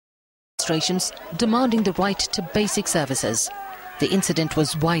demonstrations demanding the right to basic services. The incident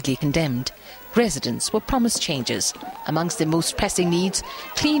was widely condemned. Residents were promised changes. Amongst their most pressing needs,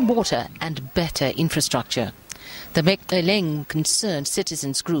 clean water and better infrastructure. The Mekleleng Concerned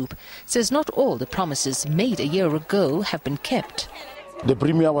Citizens Group says not all the promises made a year ago have been kept. The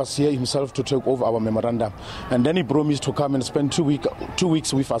Premier was here himself to take over our memorandum, and then he promised to come and spend 2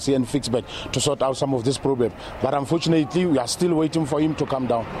 weeks with us here in Ficksburg to sort out some of this problem. But unfortunately, we are still waiting for him to come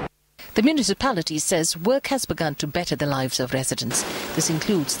down. The municipality says work has begun to better the lives of residents. This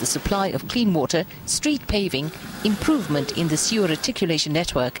includes the supply of clean water, street paving, improvement in the sewer reticulation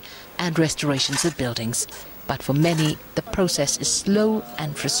network and restorations of buildings. But for many, the process is slow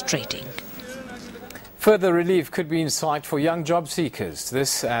and frustrating. Further relief could be in sight for young job seekers.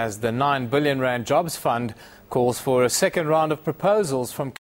 This as the R9 billion Jobs Fund calls for a second round of proposals from